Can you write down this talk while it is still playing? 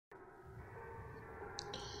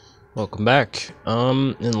Welcome back.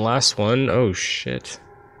 In the last one, oh shit.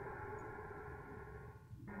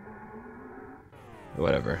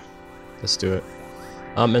 Whatever. Let's do it.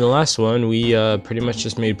 In the last one, we pretty much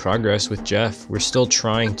just made progress with Jeff. We're still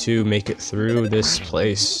trying to make it through this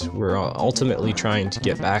place. We're ultimately trying to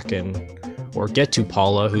get back or get to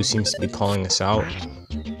Paula, who seems to be calling us out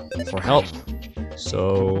for help.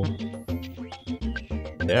 So,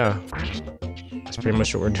 yeah, that's pretty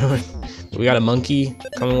much what we're doing. We got a monkey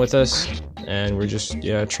coming with us, and we're just,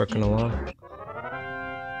 yeah, trucking along.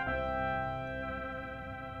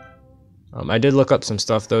 I did look up some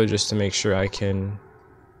stuff, though, just to make sure I can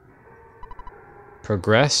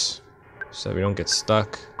progress, so that we don't get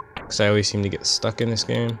stuck, because I always seem to get stuck in this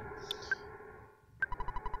game.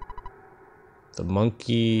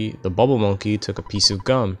 The bubble monkey took a piece of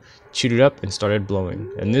gum, chewed it up, and started blowing.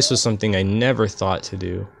 And this was something I never thought to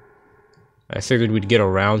do. I figured we'd get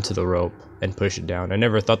around to the rope and push it down. I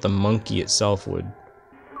never thought the monkey itself would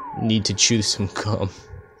need to chew some gum.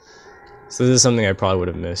 So this is something I probably would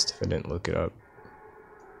have missed if I didn't look it up.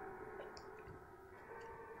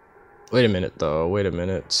 Wait a minute though, wait a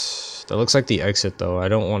minute. That looks like the exit though. I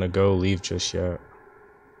don't want to leave just yet.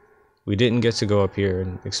 We didn't get to go up here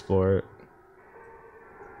and explore it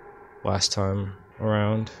last time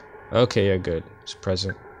around. Okay, yeah, good. It's a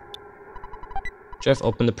present. Jeff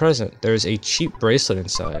opened the present. There's a cheap bracelet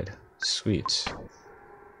inside. Sweet.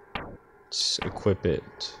 Let's equip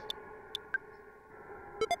it.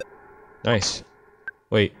 Nice.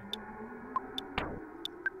 Wait.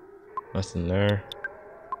 Nothing there.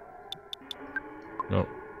 Nope.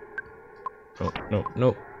 Nope, nope,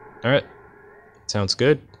 nope. Alright. Sounds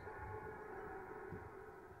good.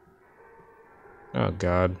 Oh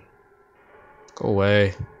god. Go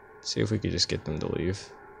away. See if we could just get them to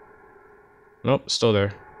leave. Nope, still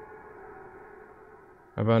there.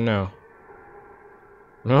 How about now?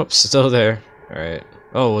 Nope, still there. Alright.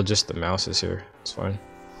 Oh, well, just the mouse is here. It's fine.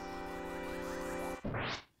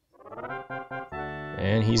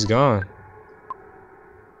 And he's gone.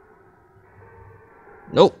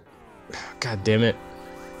 Nope. God damn it.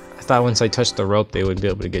 I thought once I touched the rope they would be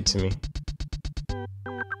able to get to me.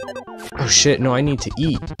 Oh shit, no, I need to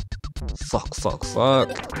eat. Fuck, fuck,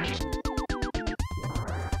 fuck.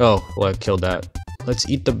 Oh, well, I killed that. Let's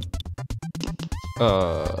eat the...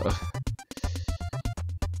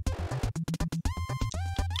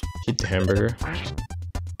 Eat the hamburger.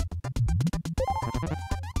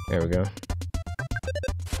 There we go.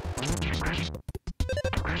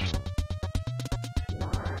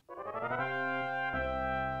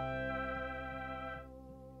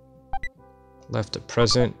 Left a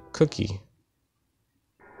present cookie.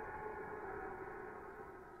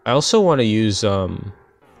 I also want to use,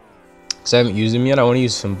 because I haven't used them yet, I want to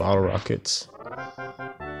use some bottle rockets.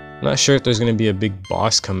 I'm not sure if there's going to be a big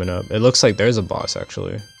boss coming up. It looks like there's a boss,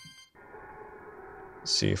 actually.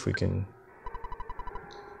 Let's see if we can...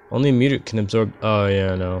 Only mutant can absorb... Oh,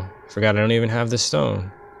 yeah, no. Forgot I don't even have the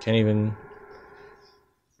stone. Can't even...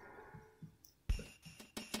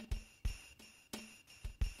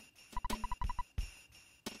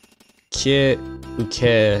 Kit,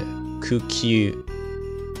 uke, kuki.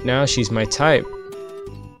 Now she's my type.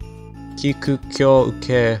 Kiku kyo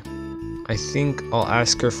uke. I think I'll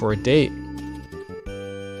ask her for a date.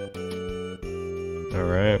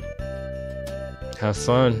 Alright. Have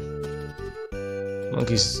fun.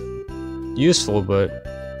 Monkey's useful, but...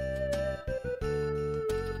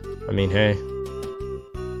 I mean, hey.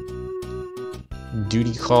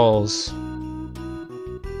 Duty calls.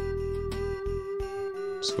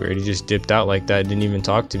 It's weird, he just dipped out like that, didn't even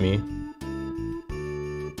talk to me.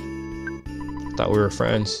 Thought we were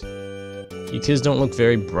friends. You kids don't look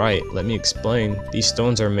very bright. Let me explain. These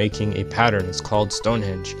stones are making a pattern. It's called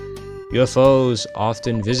Stonehenge. UFOs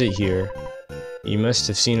often visit here. You must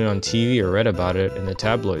have seen it on TV or read about it in the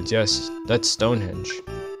tabloids. Yes, that's Stonehenge.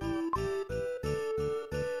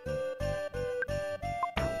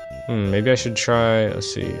 Maybe I should try,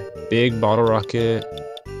 let's see. Big bottle rocket.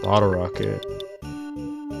 Bottle rocket.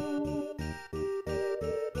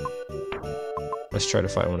 Let's try to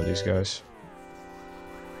fight one of these guys.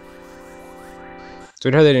 It's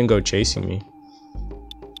weird how they didn't go chasing me.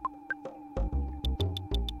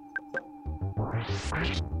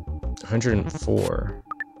 $104.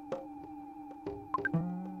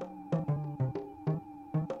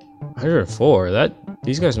 104.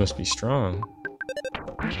 These guys must be strong.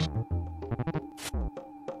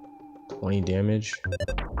 20 damage.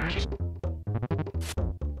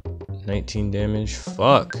 19 damage.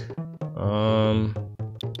 Fuck.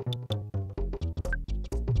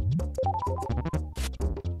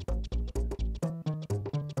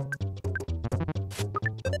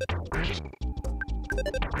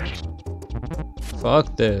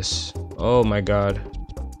 Fuck this. Oh my god.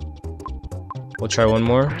 We'll try one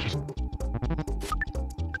more.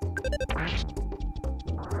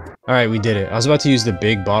 Alright, we did it. I was about to use the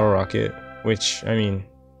big bottle rocket, which, I mean,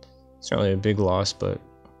 it's not really a big loss, but...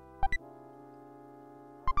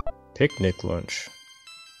 Picnic lunch.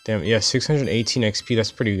 Damn, yeah, 618 XP,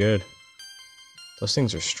 that's pretty good. Those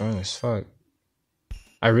things are strong as fuck.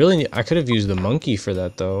 I could have used the monkey for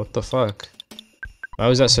that though, what the fuck? Why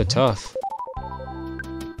was that so tough?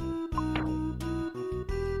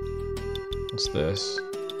 What's this?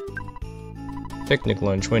 Picnic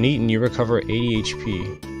lunch. When eaten, you recover 80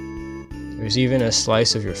 HP. There's even a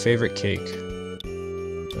slice of your favorite cake.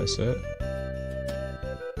 That's it.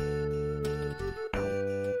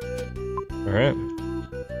 Alright.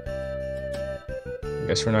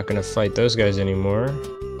 Guess we're not gonna fight those guys anymore.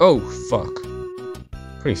 Oh, fuck.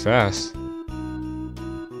 Pretty fast.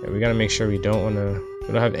 Yeah, we gotta make sure we don't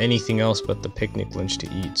have anything else but the picnic lunch to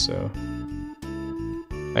eat, so.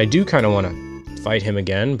 I do kinda wanna fight him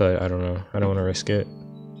again, but I don't know. I don't wanna risk it.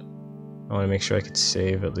 I wanna make sure I could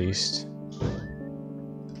save at least.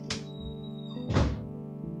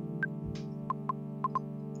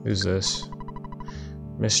 Who's this?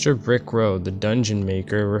 Mr. Brick Road, the dungeon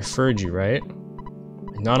maker, referred you, right?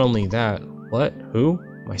 Not only that, what? Who?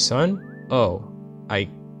 My son? Oh, I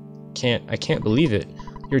can't believe it.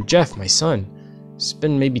 You're Jeff, my son. It's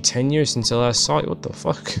been maybe 10 years since I last saw you. What the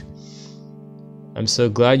fuck? I'm so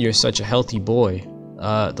glad you're such a healthy boy.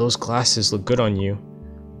 Those glasses look good on you.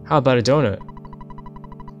 How about a donut?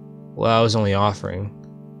 Well, I was only offering.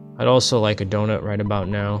 I'd also like a donut right about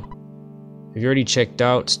now. Have you already checked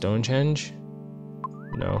out Stonehenge?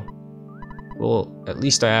 No. Well, at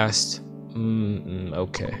least I asked.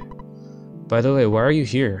 Okay. By the way, why are you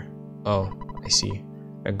here? Oh, I see.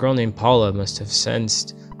 A girl named Paula must have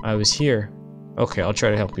sensed I was here. Okay, I'll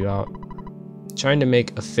try to help you out. Trying to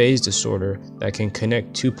make a phase disorder that can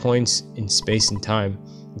connect 2 points in space and time.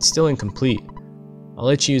 It's still incomplete. I'll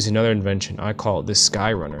let you use another invention. I call it the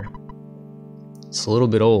Sky Runner. It's a little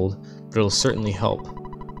bit old, but it'll certainly help.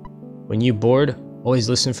 When you're bored, always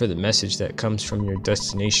listen for the message that comes from your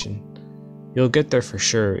destination. You'll get there for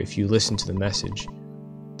sure if you listen to the message.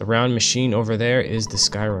 The round machine over there is the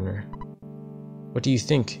Sky Runner. What do you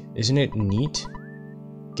think? Isn't it neat?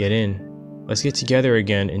 Get in. Let's get together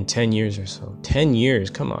again in 10 years or so. 10 years?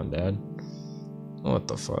 Come on, Dad. What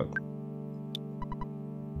the fuck?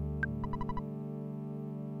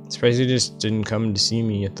 Surprised he just didn't come to see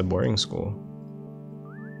me at the boarding school.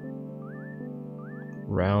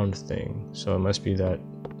 Round thing. So it must be that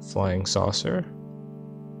flying saucer?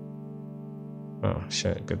 Oh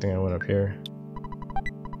shit, good thing I went up here.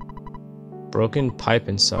 Broken pipe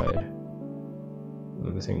inside.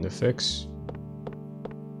 Another thing to fix.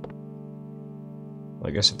 Well,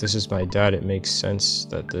 I guess if this is my dad, it makes sense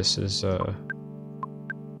that this is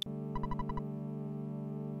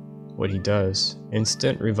what he does.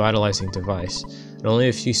 Instant revitalizing device. In only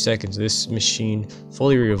a few seconds, this machine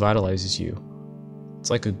fully revitalizes you. It's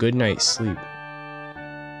like a good night's sleep.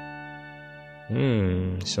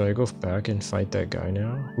 Should I go back and fight that guy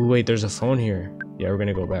now? Ooh, wait, there's a phone here. Yeah, we're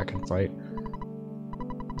gonna go back and fight.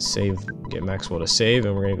 Save, get Maxwell to save,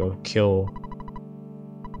 and we're gonna go kill.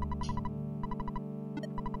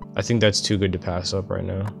 I think that's too good to pass up right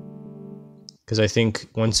now. Because I think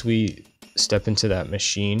once we step into that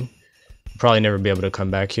machine, we'll probably never be able to come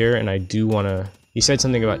back here, and I do wanna... He said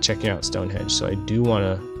something about checking out Stonehenge, so I do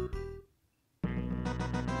wanna...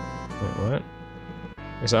 Wait, what?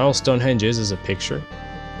 Is that all Stonehenge is a picture?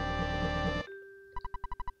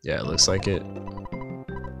 Yeah, it looks like it.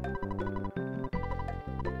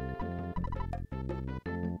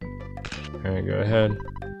 Alright, go ahead.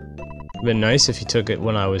 It'd been nice if he took it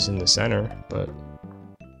when I was in the center, but...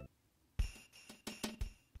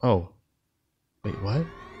 Oh. Wait, what?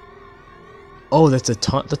 Oh, that's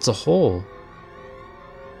a hole.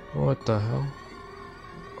 What the hell?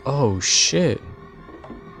 Oh, shit.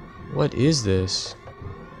 What is this?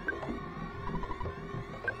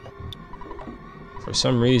 For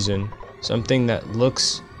some reason, something that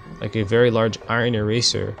looks like a very large iron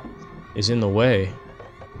eraser is in the way.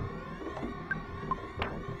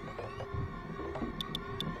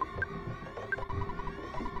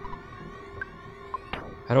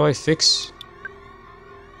 How do I fix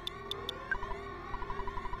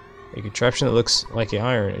a contraption that looks like an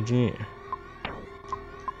iron?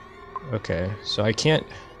 Okay, so I can't...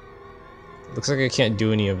 Looks like I can't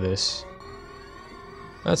do any of this.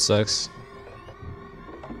 That sucks.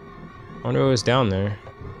 I wonder what was down there.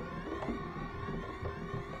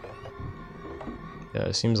 Yeah,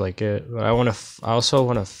 it seems like it. But I also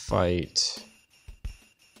want to fight.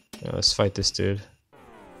 Yeah, let's fight this dude.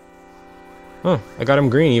 Huh, I got him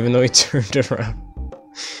green even though he turned around.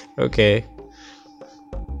 Okay.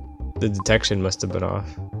 The detection must have been off.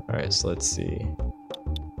 Alright, so let's see.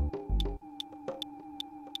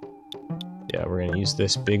 Yeah, we're gonna use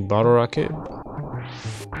this big bottle rocket.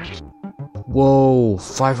 Whoa,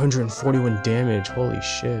 541 damage, holy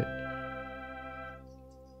shit.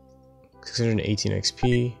 618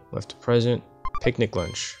 XP, left to present, picnic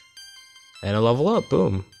lunch. And a level up,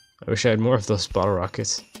 boom. I wish I had more of those bottle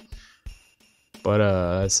rockets. But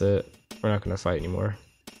that's it. We're not gonna fight anymore.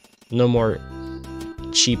 No more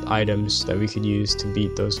cheap items that we could use to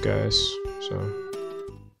beat those guys, so.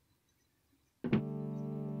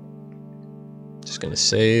 Just gonna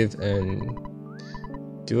save and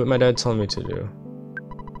do what my dad told me to do.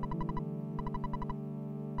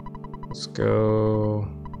 Let's go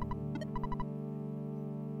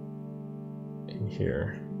in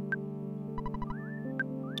here.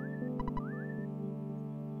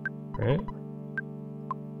 Right?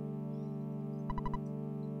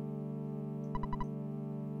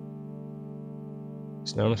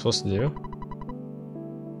 So now what I'm supposed to do?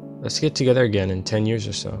 Let's get together again in 10 years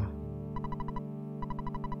or so.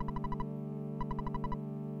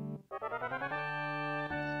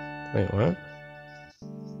 Wait, what?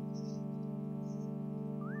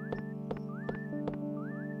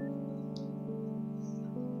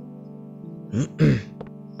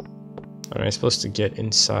 Am I supposed to get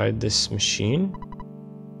inside this machine?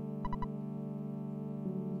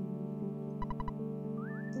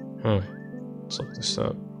 Huh. Let's look this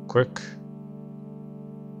up quick.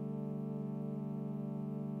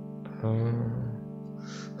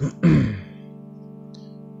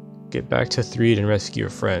 Get back to Threed and rescue your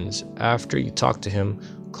friends. After you talk to him,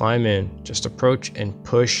 climb in. Just approach and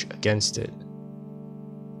push against it.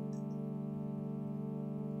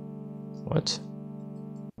 What?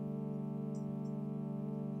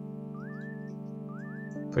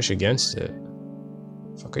 Push against it?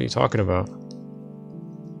 What the fuck are you talking about?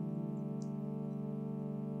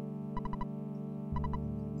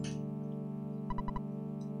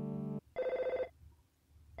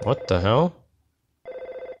 What the hell?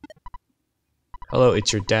 Hello,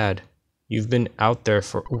 it's your dad. You've been out there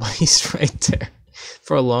for he's right there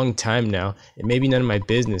for a long time now. It may be none of my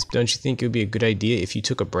business, but don't you think it would be a good idea if you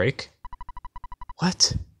took a break?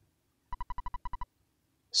 What?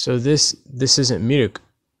 So this isn't Miruk.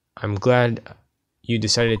 I'm glad you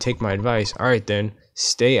decided to take my advice. Alright then,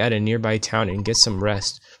 stay at a nearby town and get some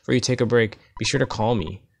rest. Before you take a break, be sure to call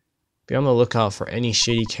me. Be on the lookout for any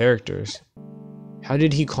shady characters. How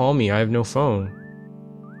did he call me? I have no phone.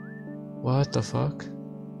 What the fuck?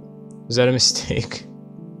 Was that a mistake?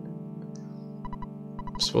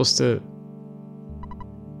 I'm supposed to...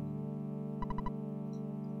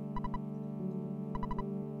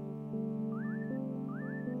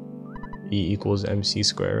 E equals MC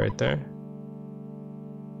square right there.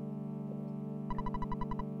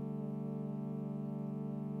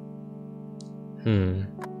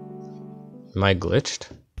 Am I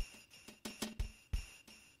glitched?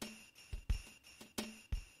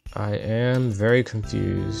 I am very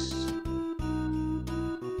confused.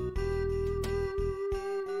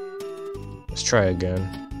 Let's try again.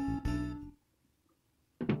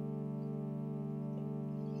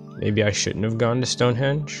 Maybe I shouldn't have gone to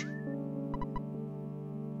Stonehenge?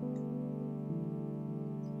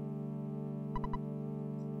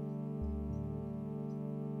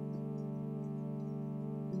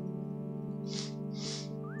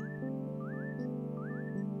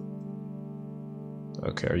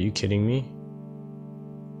 Okay, are you kidding me?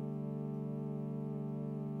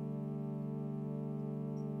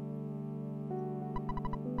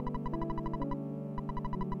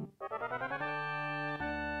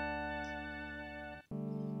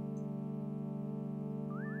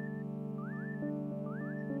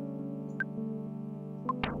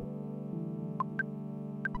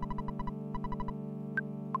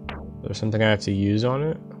 There's something I have to use on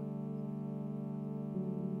it?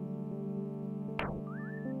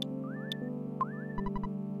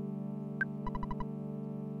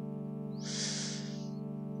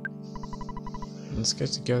 Let's get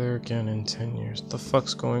together again in 10 years. What the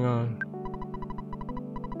fuck's going on?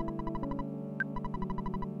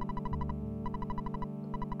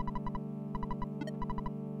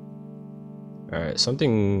 Alright,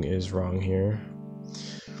 something is wrong here.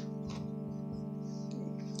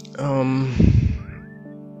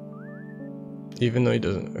 Even though he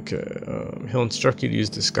doesn't, okay, he'll instruct you to use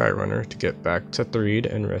the Skyrunner to get back to Threed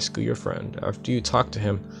and rescue your friend. After you talk to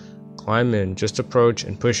him, climb in, just approach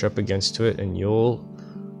and push up against it and you'll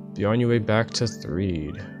be on your way back to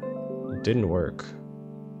Threed. It didn't work.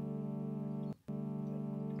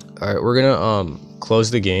 Alright, we're gonna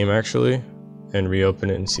close the game actually and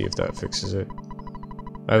reopen it and see if that fixes it.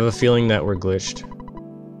 I have a feeling that we're glitched.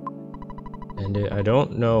 And I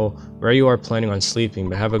don't know where you are planning on sleeping,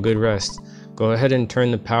 but have a good rest. Go ahead and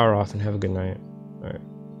turn the power off and have a good night. Alright.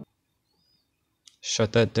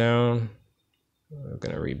 Shut that down. I'm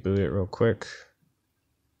gonna reboot it real quick.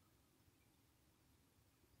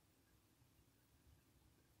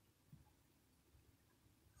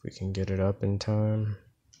 If we can get it up in time.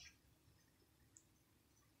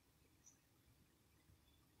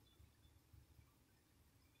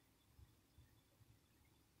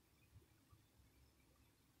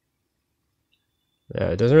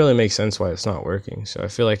 Yeah, it doesn't really make sense why it's not working, so I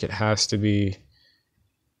feel like it has to be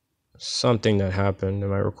something that happened.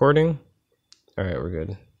 Am I recording? Alright, we're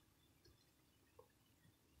good.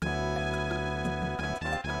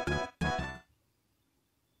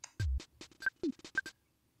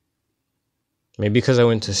 Maybe because I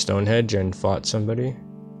went to Stonehenge and fought somebody.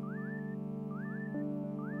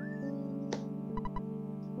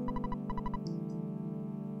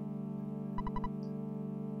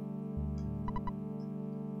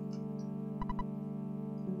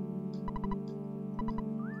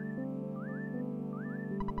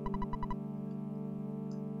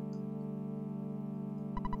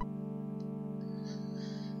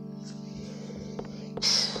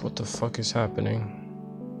 What the fuck is happening?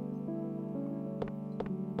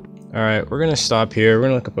 Alright, we're gonna stop here. We're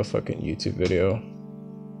gonna look up a fucking YouTube video.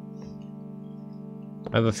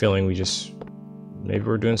 I have a feeling maybe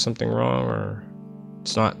we're doing something wrong, or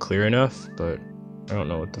it's not clear enough, but I don't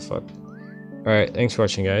know what the fuck. Alright, thanks for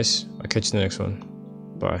watching, guys. I'll catch you in the next one.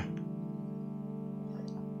 Bye.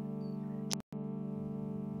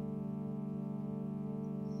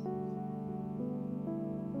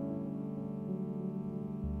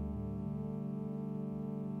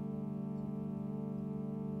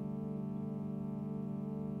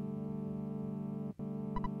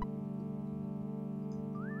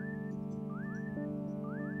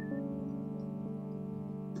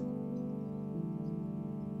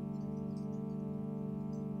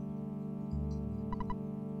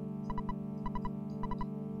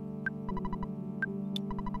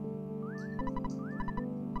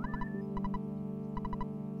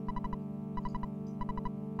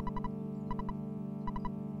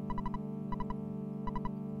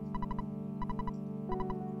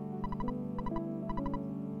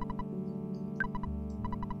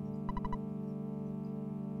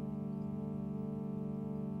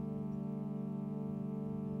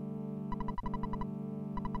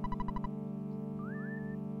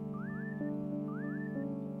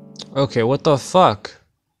 Okay, what the fuck?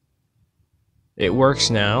 It works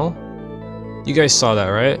now? You guys saw that,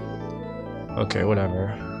 right? Okay, whatever.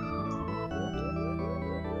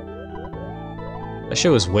 That shit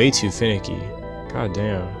was way too finicky. God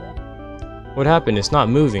damn. What happened? It's not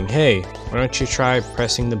moving. Hey, why don't you try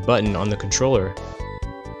pressing the button on the controller?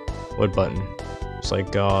 What button? It's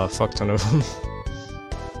like a fuck ton of them.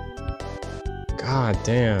 God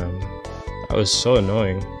damn. That was so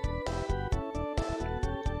annoying.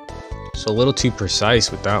 So a little too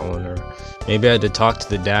precise with that one, or maybe I had to talk to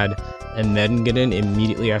the dad and then get in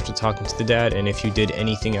immediately after talking to the dad, and if you did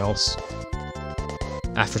anything else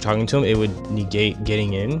after talking to him, it would negate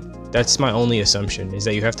getting in. That's my only assumption, is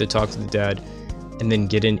that you have to talk to the dad and then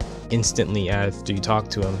get in instantly after you talk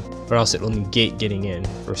to him, or else it will negate getting in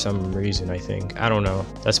for some reason, I think. I don't know.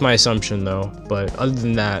 That's my assumption though, but other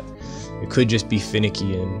than that, it could just be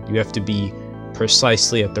finicky and you have to be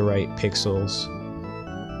precisely at the right pixels.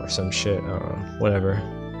 Or some shit, I don't know, whatever.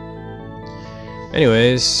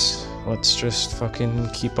 Anyways, let's just fucking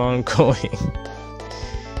keep on going.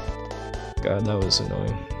 God, that was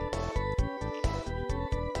annoying.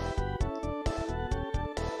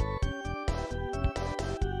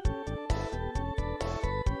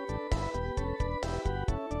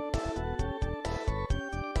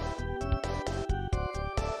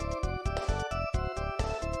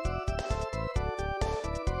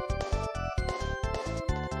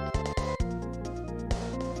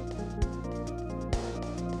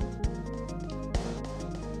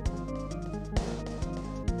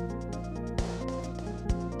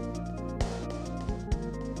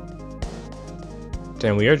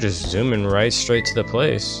 Damn, we are just zooming right straight to the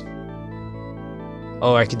place.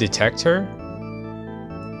 Oh, I could detect her?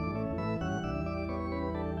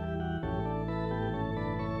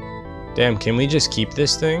 Damn, can we just keep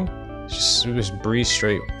this thing? Just breeze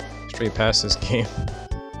straight past this game.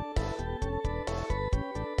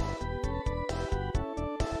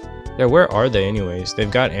 Yeah, where are they anyways? They've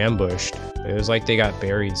got ambushed. It was like they got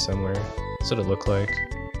buried somewhere. That's what it looked like.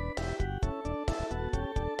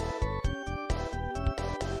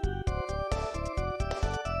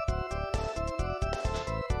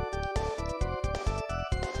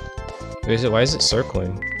 Why is it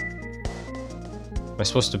circling? Am I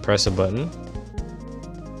supposed to press a button?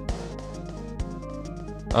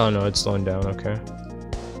 Oh no, it's slowing down, okay.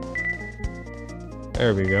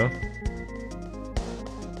 There we go.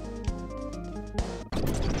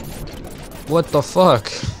 What the fuck?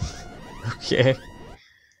 Okay.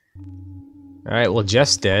 Alright, well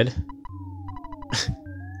Jeff's dead.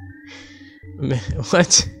 Man,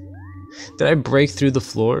 what? Did I break through the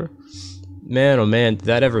floor? Man, oh man, did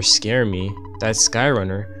that ever scare me? That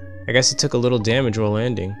Skyrunner. I guess it took a little damage while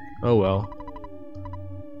landing. Oh well.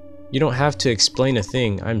 You don't have to explain a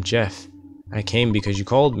thing. I'm Jeff. I came because you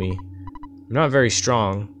called me. I'm not very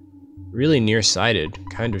strong. Really nearsighted.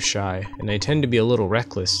 Kind of shy. And I tend to be a little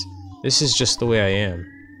reckless. This is just the way I am.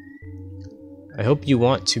 I hope you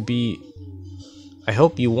want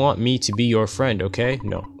me to be your friend, okay?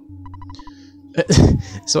 No.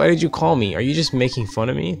 So why did you call me? Are you just making fun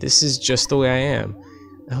of me? This is just the way I am.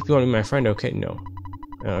 I hope you want to be my friend, okay? No.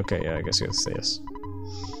 Okay, yeah, I guess I gotta say yes.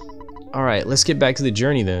 Alright, let's get back to the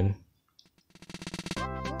journey then.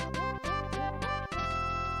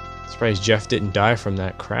 Surprised Jeff didn't die from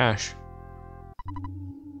that crash.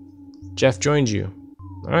 Jeff joined you.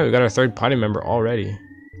 Alright, we got our third party member already.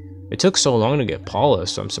 It took so long to get Paula,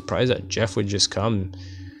 so I'm surprised that Jeff would just come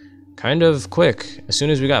kind of quick. As soon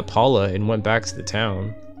as we got Paula and went back to the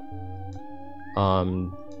town,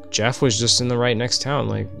 Jeff was just in the right next town,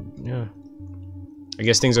 like, yeah. I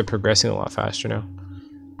guess things are progressing a lot faster now.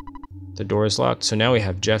 The door is locked, so now we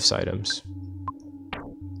have Jeff's items.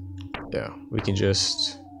 Yeah, we can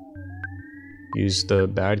just use the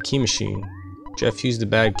bad key machine. Jeff used the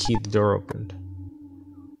bad key, the door opened.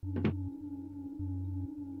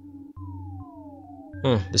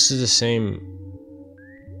 This is the same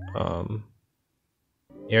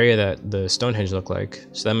area that the Stonehenge looked like,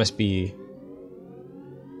 so that must be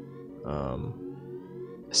a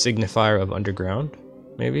signifier of underground,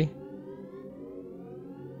 maybe?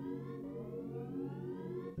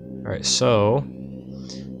 Alright, so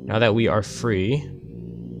now that we are free,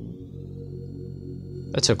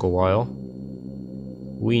 that took a while.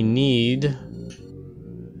 We need,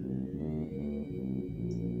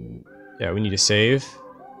 yeah, we need to save.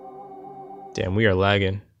 Damn, we are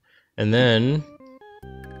lagging. And then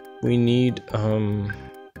we need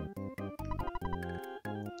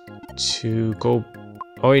to go.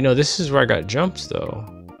 Oh wait, no, this is where I got jumped though.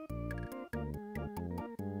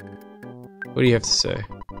 What do you have to say?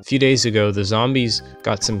 A few days ago, the zombies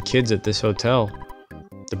got some kids at this hotel.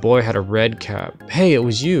 The boy had a red cap. Hey, it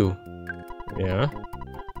was you. Yeah.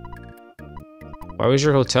 Why was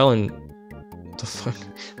your hotel in? What the fuck?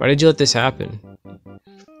 Why did you let this happen?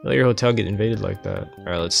 Let your hotel get invaded like that.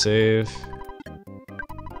 Alright, let's save.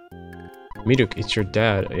 Miduk, it's your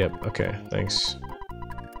dad. Yep, okay, thanks.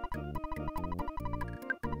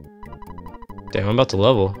 Damn, I'm about to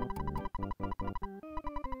level.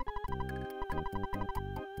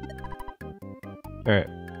 Alright.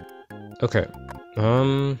 Okay.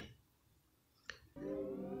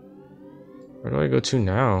 Where do I go to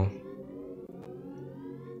now?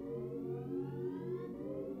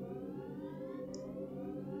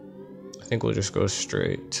 I think we'll just go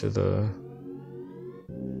straight to the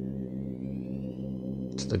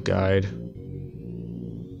guide.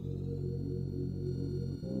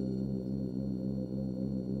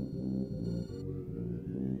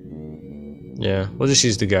 Yeah, we'll just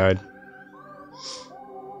use the guide.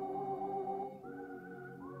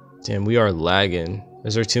 Damn, we are lagging.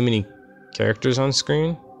 Is there too many characters on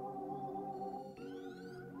screen?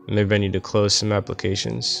 Maybe I need to close some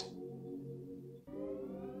applications.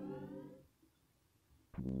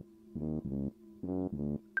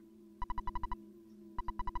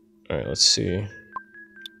 Alright, let's see.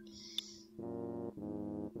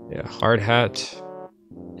 Yeah, hard hat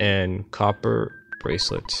and copper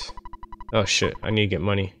bracelet. Oh shit, I need to get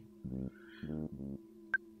money.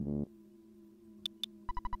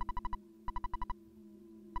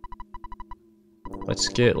 Let's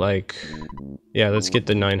get like, yeah, let's get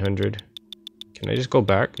the 900. Can I just go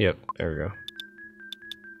back? Yep, there we go.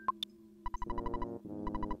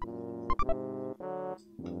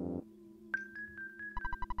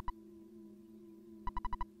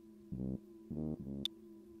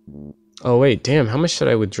 Oh wait, damn, how much should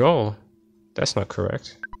I withdraw? That's not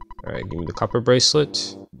correct. Alright, give me the copper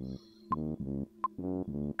bracelet.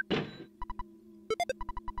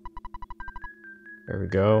 There we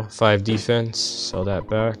go. 5 defense, sell that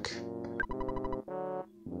back.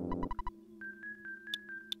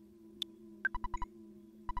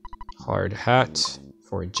 Hard hat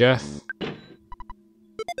for Jeff.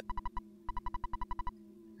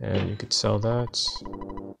 And you could sell that.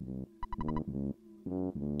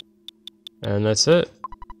 And that's it.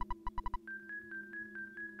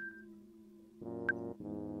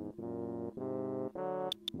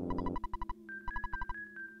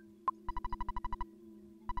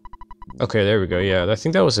 Okay, there we go. Yeah, I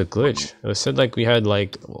think that was a glitch. It said like we had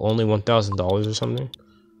like only $1,000 or something.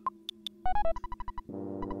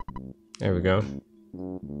 There we go.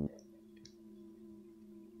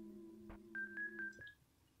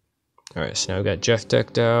 Alright, so now we got Jeff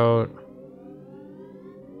decked out.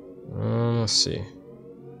 Let's see.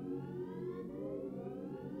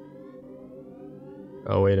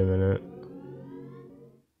 Oh, wait a minute.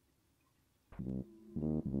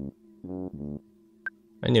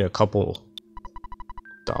 I need a couple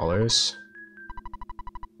dollars.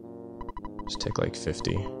 Just take like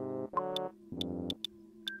 50.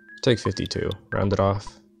 Take 52. Round it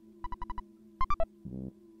off.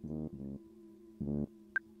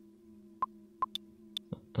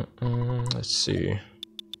 Let's see.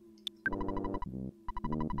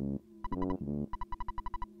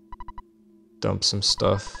 Dump some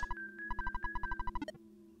stuff.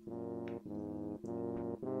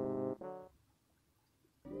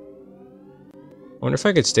 I wonder if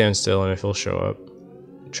I could stand still and if he'll show up.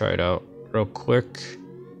 Try it out real quick.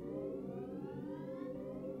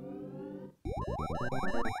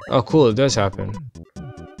 Oh cool, it does happen.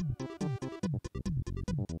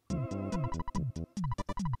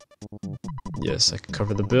 Yes, I can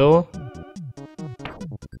cover the bill.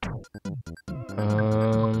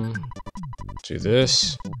 Do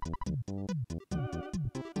this.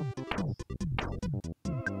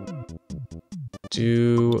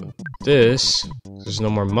 Do this. There's no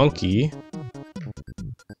more monkey.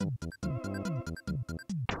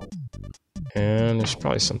 And there's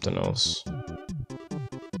probably something else.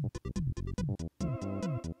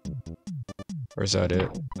 Or is that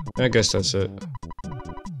it? I guess that's it.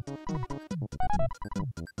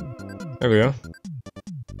 There we go.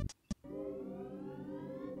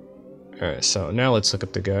 Alright, so now let's look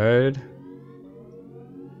up the guide.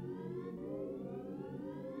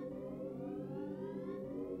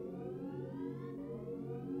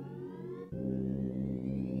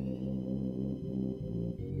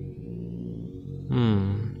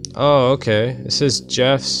 Oh, okay. It says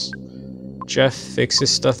Jeff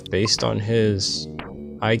fixes stuff based on his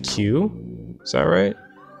IQ. Is that right?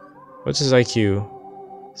 What's his IQ?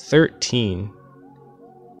 13.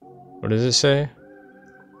 What does it say?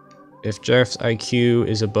 If Jeff's IQ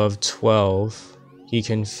is above 12, he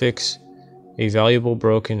can fix a valuable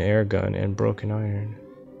broken air gun and broken iron.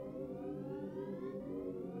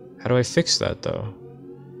 How do I fix that though?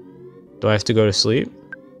 Do I have to go to sleep?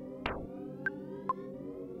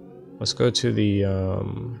 Let's go to the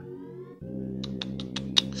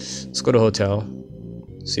let's go to hotel.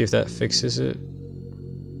 See if that fixes it.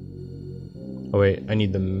 Oh wait, I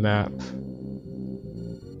need the map.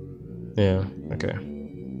 Yeah, okay.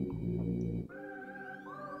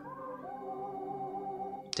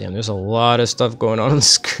 Damn, there's a lot of stuff going on the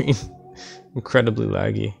screen. Incredibly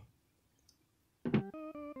laggy.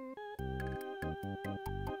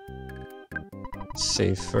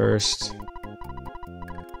 Save first.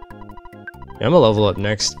 Yeah, I'm gonna level up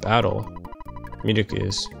next battle. Immediately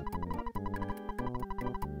is.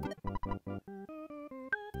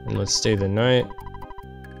 And let's stay the night.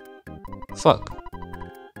 Fuck.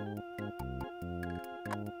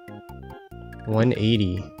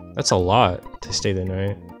 180. That's a lot to stay the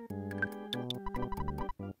night.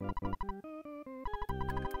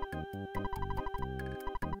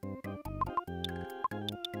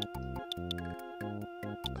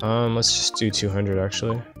 Let's just do 200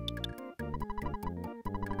 actually.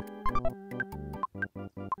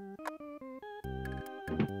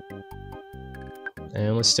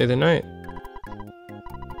 And let's stay the night.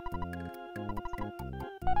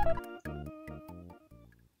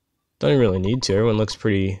 Don't really need to. Everyone looks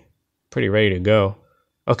pretty ready to go.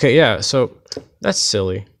 Okay, yeah, so that's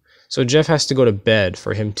silly. So Jeff has to go to bed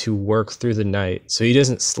for him to work through the night, so he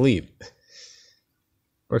doesn't sleep.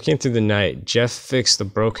 Working through the night, Jeff fixed the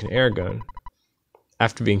broken air gun.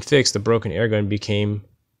 After being fixed, the broken air gun became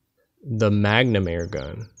the Magnum air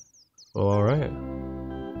gun. Well, alright.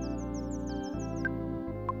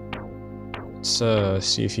 Let's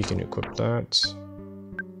see if you can equip that.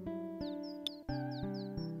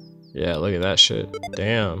 Yeah, look at that shit.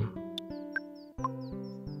 Damn.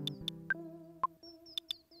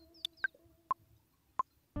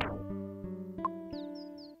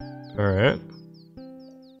 Alright.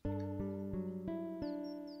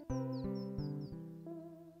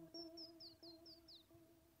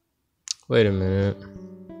 Wait a minute.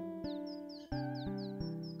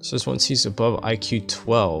 It says once he's above IQ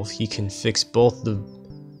 12, he can fix both the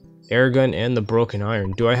air gun, and the broken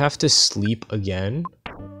iron. Do I have to sleep again?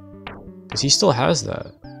 Because he still has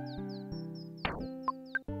that.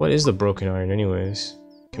 What is the broken iron anyways?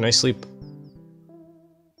 Can I sleep?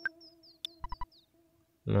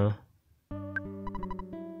 No.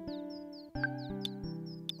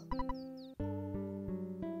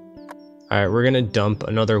 Alright, we're gonna dump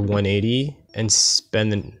another 180 and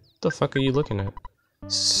spend the fuck are you looking at?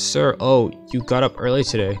 Sir, oh, you got up early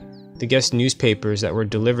today. The guest newspapers that were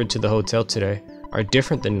delivered to the hotel today are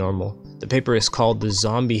different than normal. The paper is called the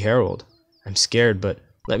Zombie Herald. I'm scared, but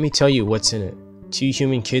let me tell you what's in it. 2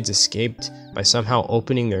 human kids escaped by somehow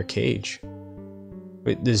opening their cage.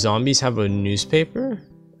 Wait, the zombies have a newspaper?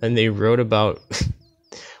 And they wrote about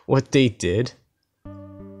what they did?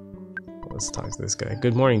 Let's talk to this guy.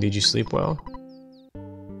 Good morning, did you sleep well?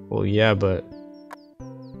 Well, yeah, but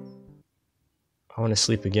I want to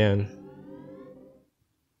sleep again.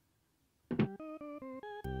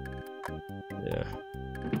 Yeah.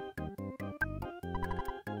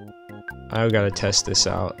 I've got to test this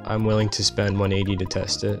out. I'm willing to spend 180 to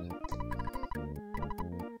test it.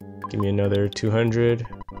 Give me another 200.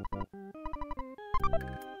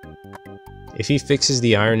 If he fixes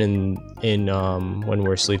the iron in when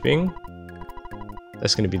we're sleeping,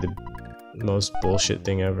 that's gonna be the most bullshit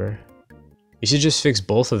thing ever. You should just fix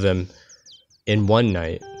both of them in one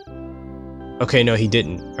night. Okay, no, he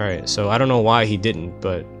didn't. Alright, so I don't know why he didn't,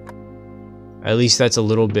 but at least that's a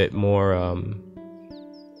little bit more,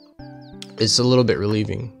 it's a little bit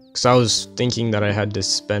relieving. Because I was thinking that I had to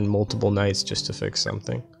spend multiple nights just to fix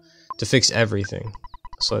something. To fix everything.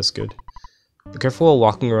 So that's good. Be careful while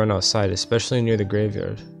walking around outside, especially near the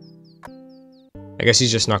graveyard. I guess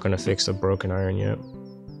he's just not going to fix the broken iron yet.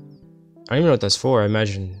 I don't even know what that's for. I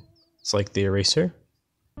imagine it's like the eraser.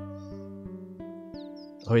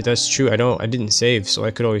 Oh wait, that's true. I didn't save, so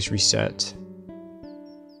I could always reset.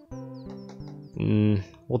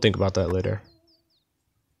 We'll think about that later.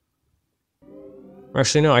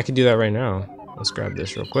 Actually, no, I could do that right now. Let's grab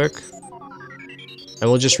this real quick. And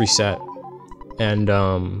we'll just reset. And,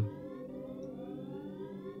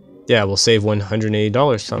 yeah, we'll save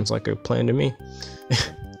 $180. Sounds like a plan to me.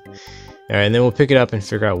 Alright, and then we'll pick it up and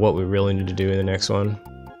figure out what we really need to do in the next one.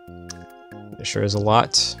 There sure is a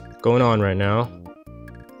lot going on right now.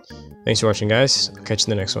 Thanks for watching, guys. I'll catch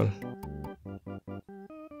you in the next one.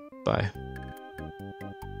 Bye.